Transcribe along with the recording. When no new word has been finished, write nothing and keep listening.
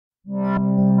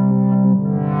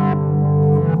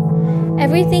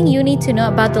Everything you need to know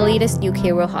about the latest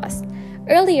UK RoHS.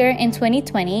 Earlier in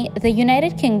 2020, the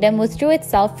United Kingdom withdrew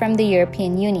itself from the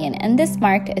European Union, and this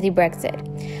marked the Brexit.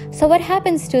 So what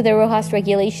happens to the RoHS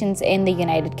regulations in the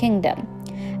United Kingdom?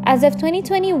 As of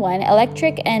 2021,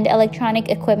 electric and electronic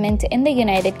equipment in the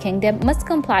United Kingdom must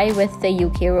comply with the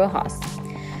UK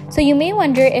RoHS. So you may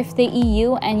wonder if the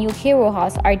EU and UK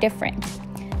RoHS are different.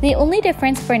 The only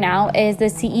difference for now is the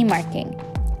CE marking.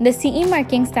 The CE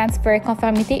marking stands for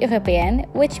Conformité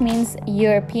Européenne, which means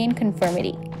European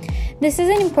conformity. This is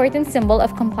an important symbol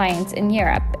of compliance in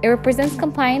Europe. It represents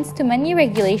compliance to many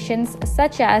regulations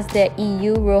such as the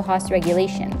EU RoHS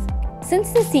regulations.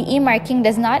 Since the CE marking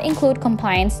does not include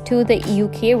compliance to the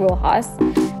UK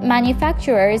RoHS,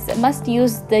 manufacturers must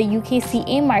use the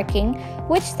UKCA marking,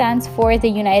 which stands for the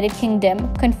United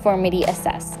Kingdom Conformity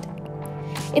Assessed.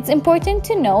 It's important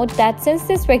to note that since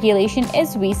this regulation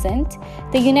is recent,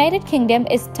 the United Kingdom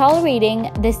is tolerating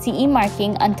the CE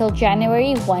marking until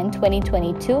January 1,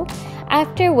 2022,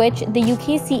 after which the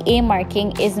UKCA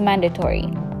marking is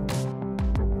mandatory.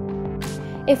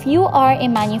 If you are a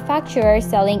manufacturer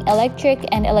selling electric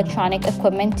and electronic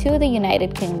equipment to the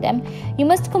United Kingdom, you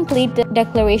must complete the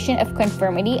Declaration of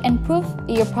Conformity and prove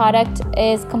your product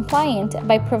is compliant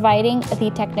by providing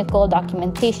the technical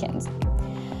documentations.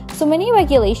 So many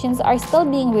regulations are still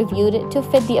being reviewed to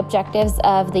fit the objectives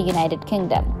of the United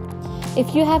Kingdom.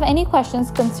 If you have any questions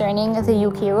concerning the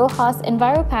UK RoHS,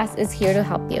 EnviroPass is here to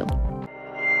help you.